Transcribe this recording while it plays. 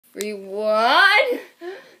everyone.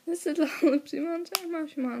 This is Moshi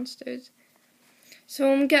Monsters.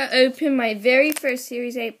 So I'm going to open my very first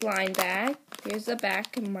Series 8 blind bag. Here's the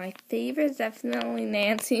back. My favorite is definitely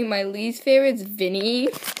Nancy. My least favorite is Vinny,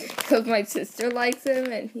 because my sister likes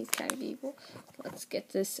him and he's kind of evil. Let's get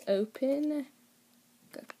this open.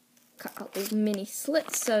 Cut out those mini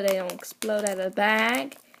slits so they don't explode out of the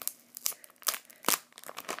bag.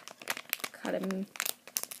 Cut them.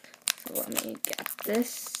 So let me get this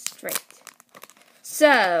straight.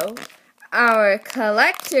 So, our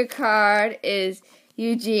collector card is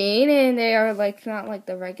Eugene, and they are not like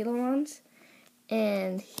the regular ones.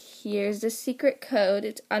 And here's the secret code.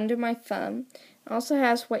 It's under my thumb. It also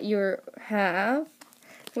has what you have.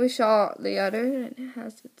 We saw the other, and it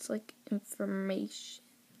has its information.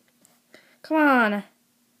 Come on.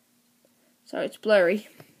 Sorry, it's blurry.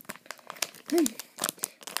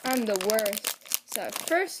 I'm the worst. So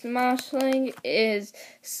first Moshling is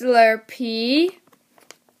Slurpee.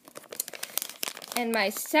 And my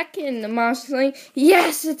second Moshling,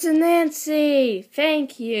 yes, it's a Nancy!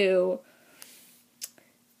 Thank you.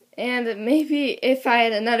 And maybe if I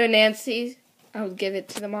had another Nancy, I would give it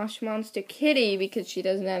to the Moshi Monster Kitty because she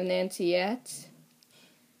doesn't have Nancy yet.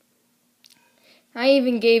 I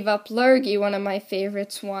even gave up Lurgy, one of my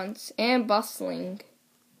favorites once, and Bustling.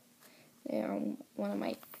 They are one of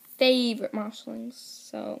my favorite Moshlings.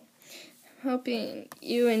 So, hoping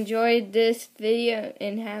you enjoyed this video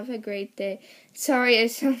and have a great day. Sorry I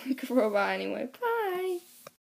sound like a robot anyway. Bye.